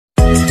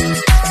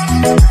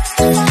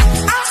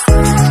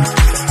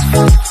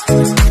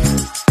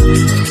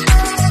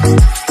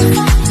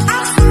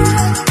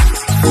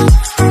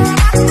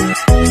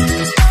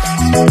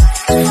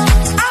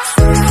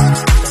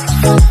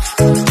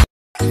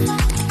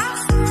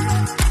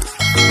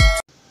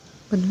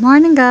Good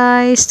morning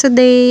guys!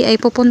 Today ay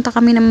pupunta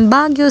kami ng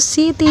Baguio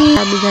City.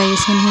 Sabi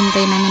guys,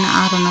 hinihintay namin ang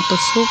araw na to.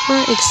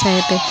 Super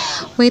excited.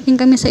 Waiting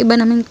kami sa iba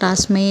naming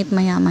classmate.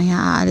 Maya maya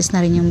aalis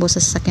na rin yung bus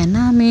sa sasakyan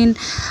namin.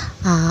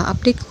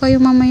 Update ko kayo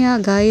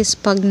mamaya guys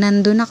pag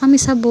nandun na kami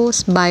sa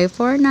bus. Bye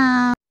for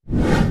now!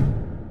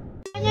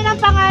 Lagyan nyo ng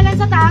pangalan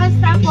sa taas,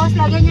 tapos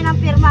lagyan nyo ng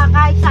pirma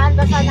kahit saan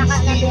basta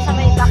nandun sa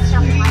may box siya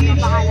kung ano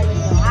pangalan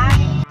nyo.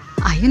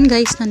 Ayun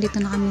guys,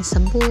 nandito na kami sa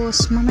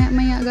bus.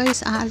 Mamaya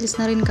guys, aalis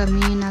na rin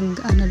kami.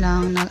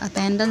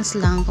 Nag-attendance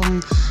lang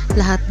kung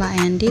lahat ba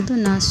ay nandito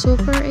na.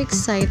 Super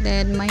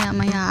excited. Maya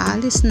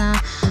aalis na.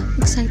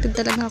 Excited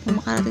talaga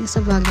ako makarating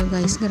sa Baguio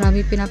guys.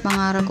 Grabe,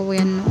 pinapangarap ko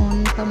yan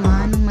noon pa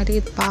man.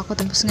 Maliit pa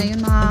ako. Tapos ngayon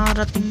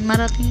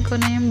marating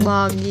ko na yung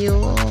Baguio.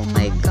 Oh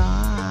my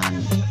God.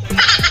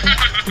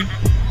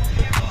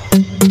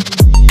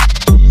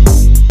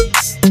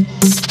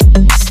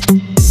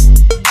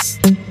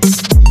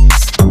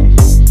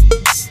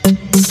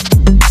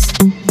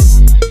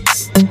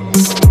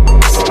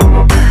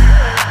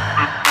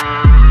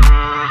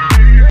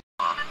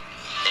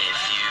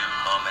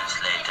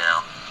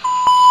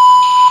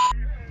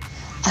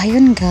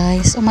 Ayun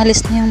guys,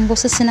 umalis na yung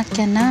bus sa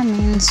sinakyan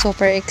namin.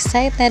 Super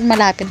excited.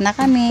 Malapit na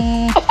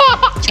kami.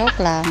 Joke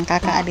lang,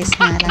 kakaalis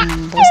nga lang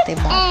ng bus,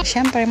 diba?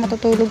 Siyempre,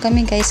 matutulog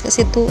kami guys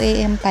kasi 2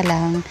 AM pa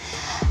lang.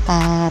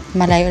 At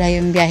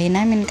malayo-layo yung biyahe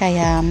namin.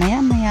 Kaya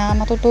maya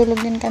matutulog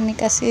din kami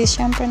kasi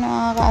siyempre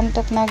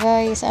nakakaantok na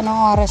guys.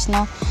 Anong oras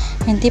na?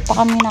 Hindi pa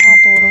kami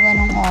nakatulog.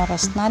 Anong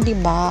oras na,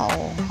 diba?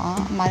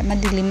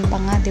 Madilim pa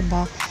nga,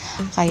 diba?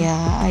 Kaya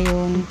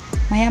ayun,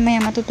 maya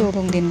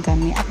matutulog din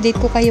kami.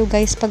 Update ko kayo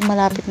guys pag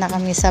malapit na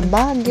kami sa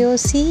Baguio.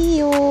 See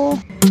you!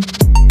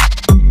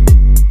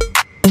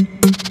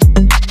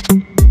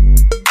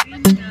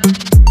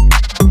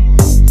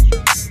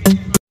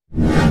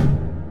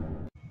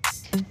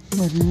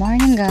 Good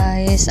morning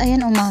guys.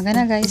 Ayan, umaga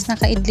na guys.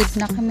 Nakaidlip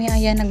na kami.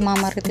 Ayan,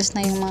 nagmamarites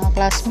na yung mga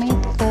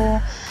classmate ko.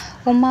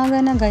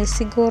 Umaga na guys.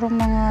 Siguro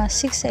mga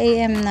 6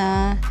 AM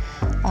na.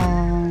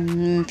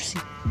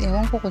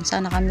 Ewan ko kung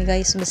saan na kami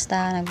guys.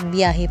 Basta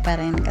nagbiyahe pa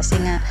rin. Kasi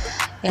nga,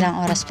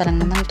 ilang oras pa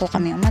lang naman to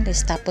kami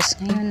umalis. Tapos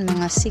ngayon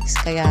mga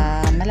 6. Kaya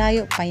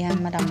malayo pa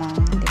yan malamang.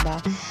 Diba?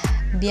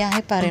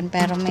 Biyahe pa rin.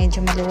 Pero medyo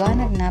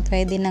maliwanag na.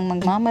 Pwede nang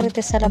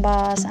magmamarites sa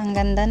labas. Ang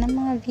ganda ng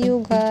mga view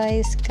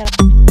guys.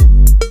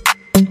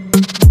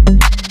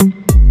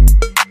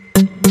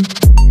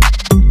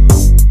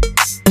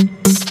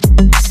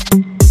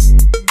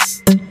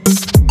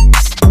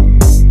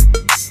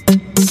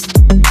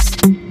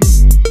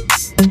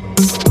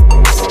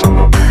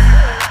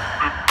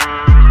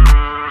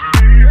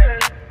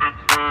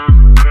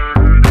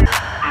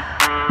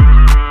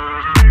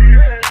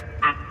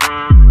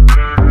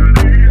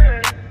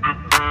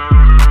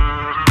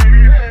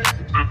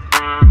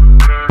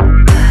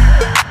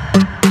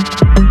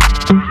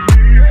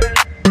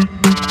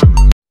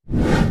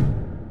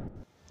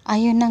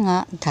 Ayun na nga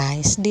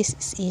guys, this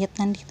is it.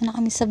 Nandito na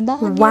kami sa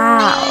Baguio.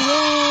 Wow!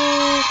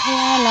 Yay!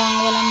 Kaya lang,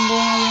 walang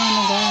bunga yung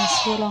ano guys.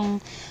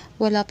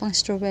 Wala pang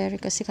strawberry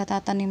kasi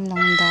katatanim lang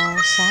daw.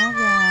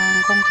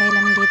 Sayang. Kung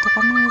kailan dito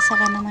kami,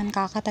 saka naman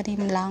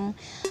kakatanim lang.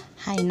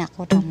 Hay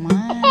nako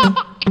naman.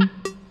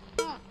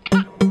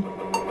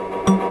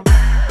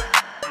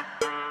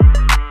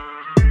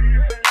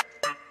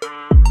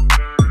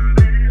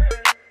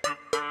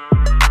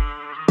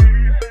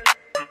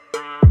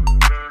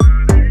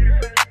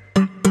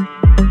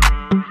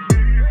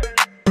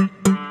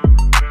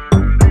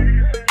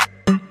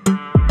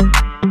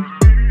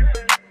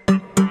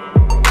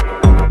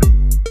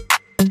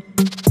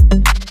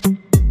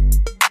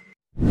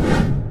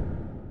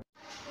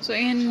 So,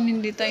 ayan,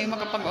 hindi tayo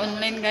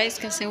makapag-online guys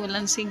kasi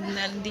walang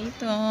signal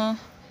dito.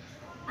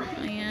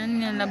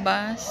 Ayan, yung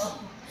labas.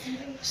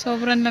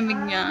 Sobrang lamig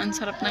niya. Ang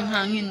sarap ng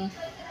hangin.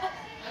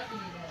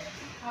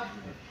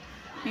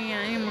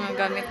 Ayan, yung mga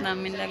gamit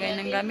namin. Lagay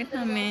ng gamit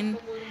namin.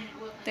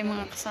 Ito yung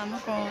mga kasama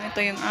ko. Ito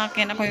yung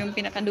akin. Ako yung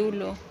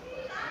pinakadulo.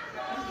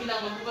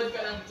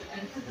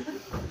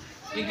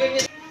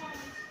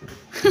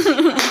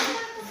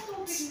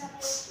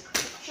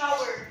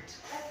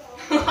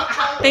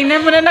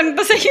 Tingnan mo na lang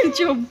to sa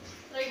YouTube.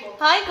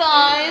 Hi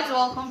guys!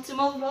 Welcome to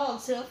my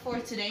vlog. So for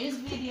today's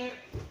video...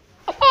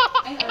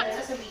 Ay, ano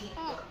sasabihin?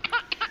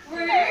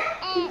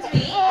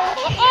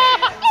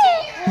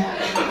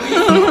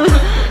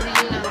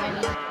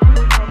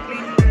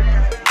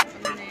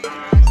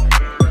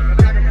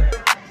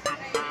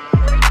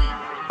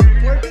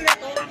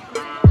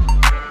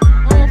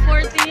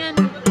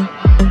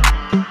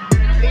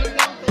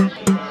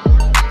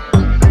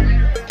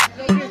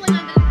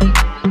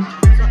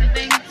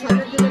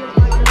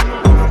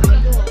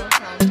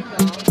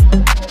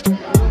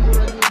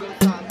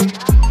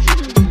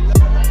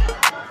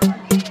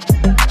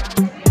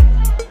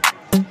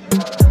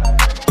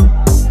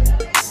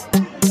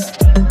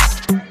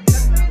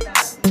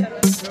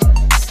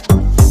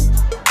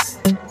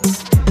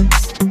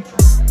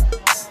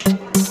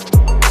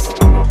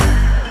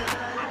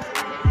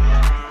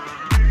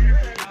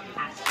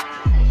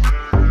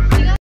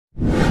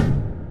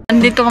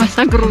 Nandito kami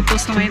sa gruto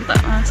sa may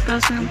taas.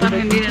 Kasi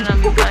parang hindi na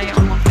namin kaya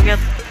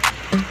umakyat.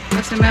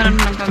 Kasi meron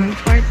lang kaming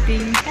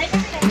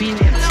 40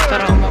 minutes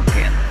para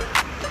umakyat.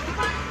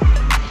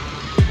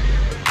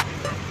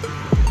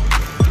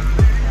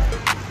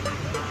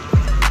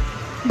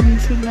 Yan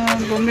sila.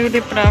 Bumili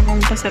pa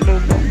akong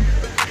pasalubong.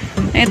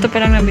 Ito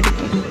pa lang nabili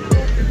ko.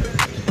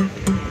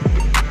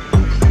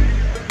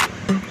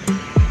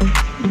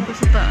 Ito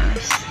sa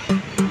taas.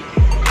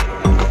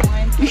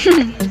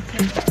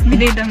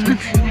 Bili lang na.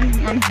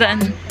 Magdan.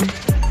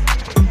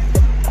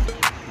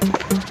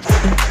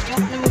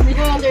 Namumili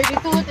ko ng 32,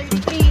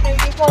 33,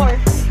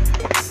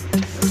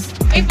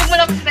 34. Ay, pag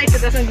malapit tayo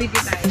sa taas,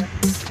 video tayo.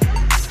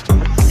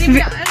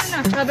 Sige, ano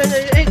na? Sabi na,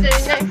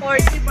 39,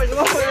 40,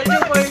 41,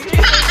 42,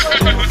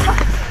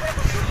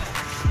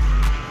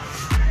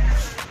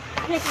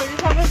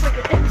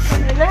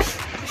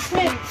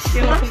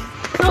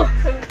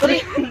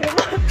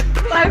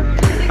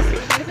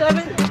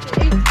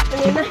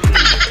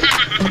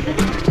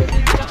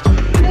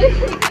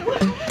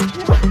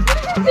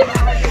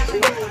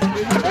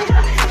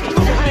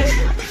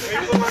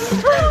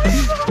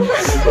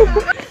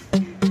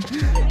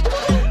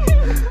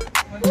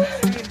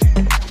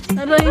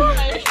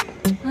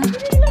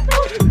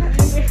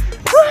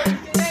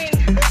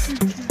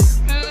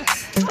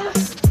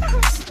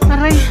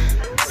 Aray.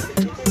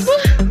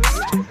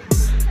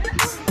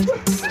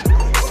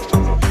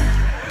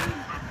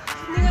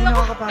 Hindi na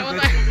nakakapagod.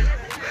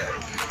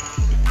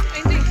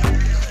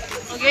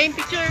 Okay,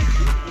 picture.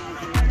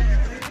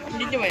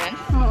 Hindi nyo ba yan?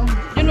 Oo.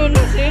 Yun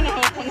o, sa'yo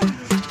nakakapagod.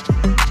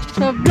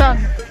 Sa vlog.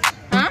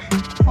 Ha?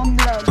 Ang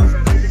vlog.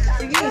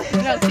 Sige,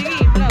 vlog,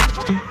 sige, vlog.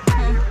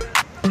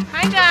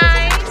 Hi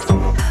guys!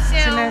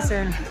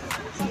 So,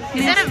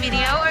 is that a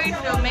video or are you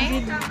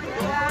filming?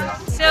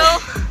 So,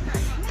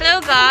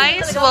 hello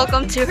guys!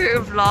 Welcome to her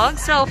vlog.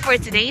 So, for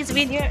today's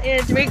video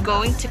is we're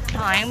going to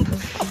climb.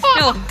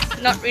 No,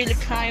 not really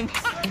climb.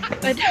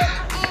 But,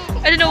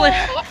 I don't know what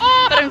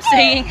I'm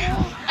saying.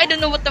 I don't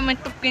know what I'm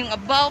talking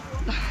about.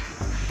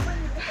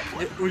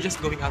 We're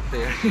just going out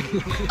there.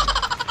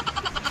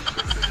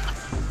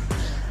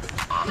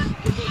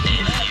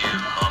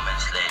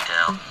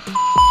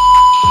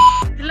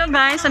 Hello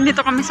guys,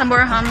 andito kami sa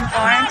Borham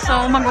Park.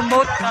 So,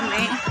 mag-boat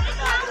kami.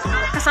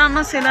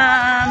 Kasama sila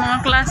mga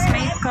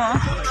classmate ko.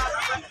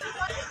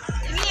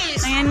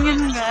 Ayan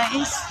yun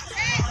guys.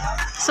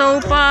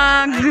 So,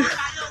 pag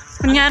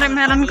kunyari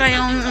meron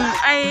kayong,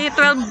 ay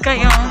 12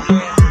 kayo,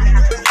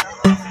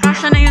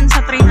 kasya na yun sa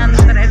 300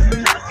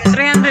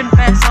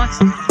 pesos.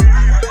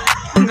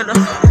 Ang gulo.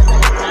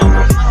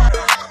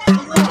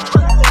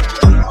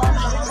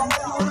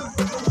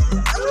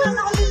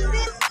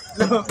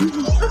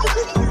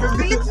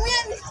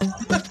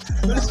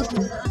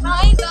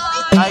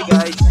 Hi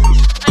guys!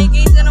 Hi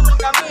guys, na naman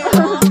kami.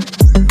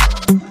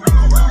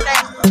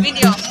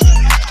 Video.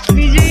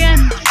 Video yan.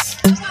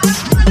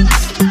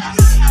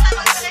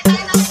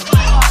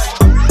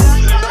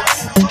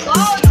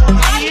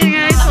 Ayan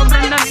guys,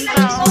 sobrang daming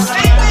tao.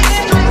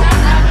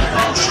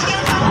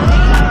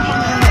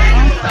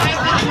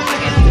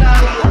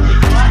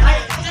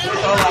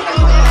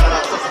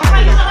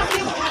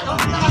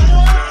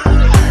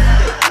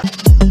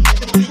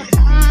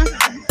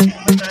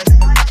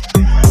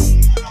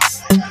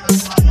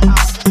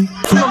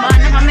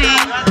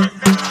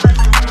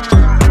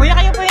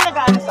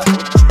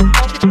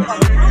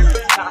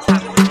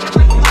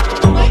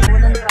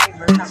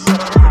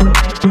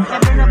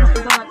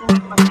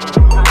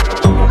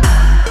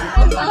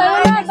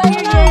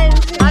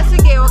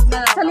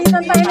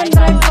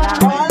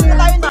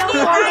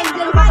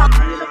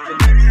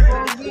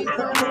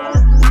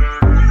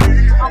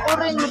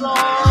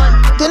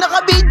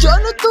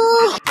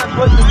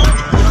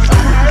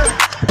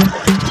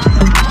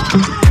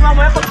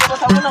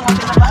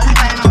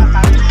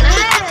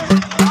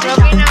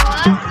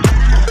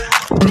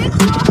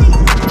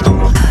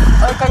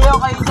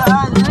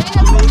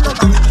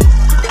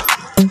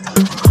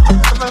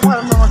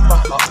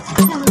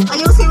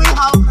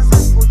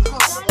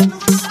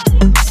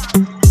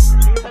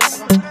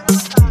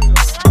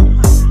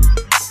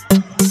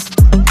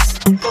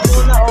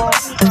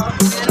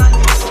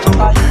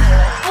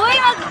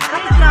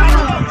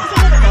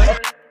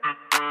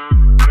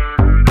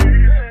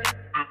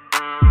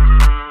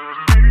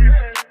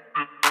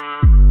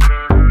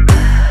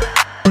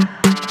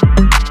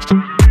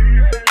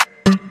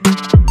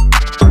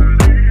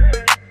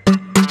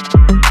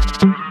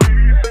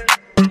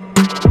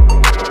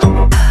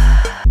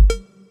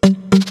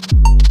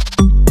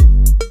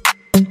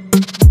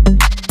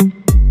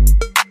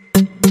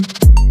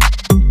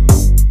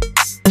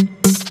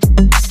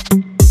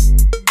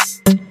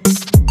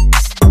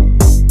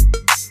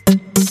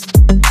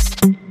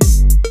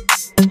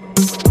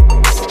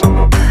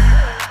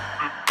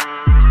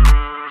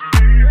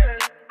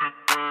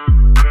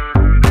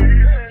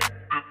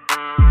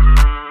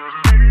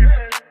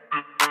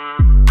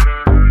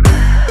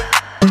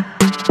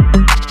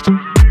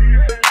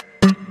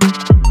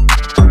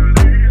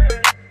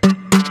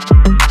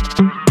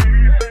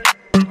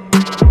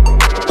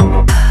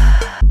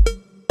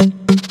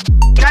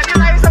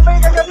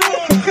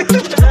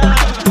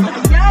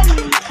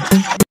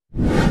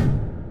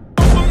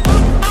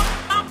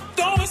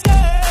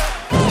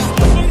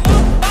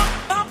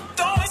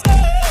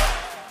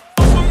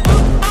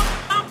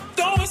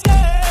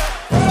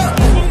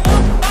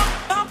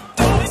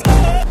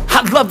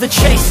 love the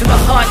chase and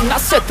the hunt, and I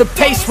set the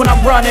pace when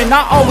I'm running.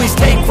 I always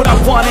take what I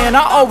want and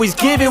I always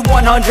give it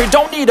 100.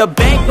 Don't need a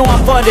bank, no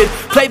I'm funded.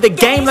 Play the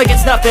game like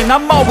it's nothing.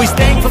 I'm always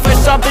thankful for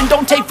something.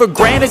 Don't take for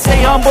granted,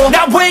 stay humble.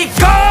 Now wake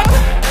up!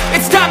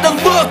 It's time to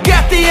look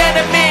at the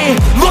enemy.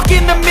 Look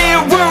in the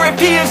mirror if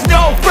he is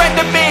no friend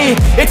to me.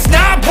 It's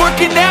not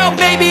working out,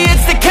 maybe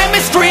it's the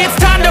chemistry. It's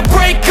time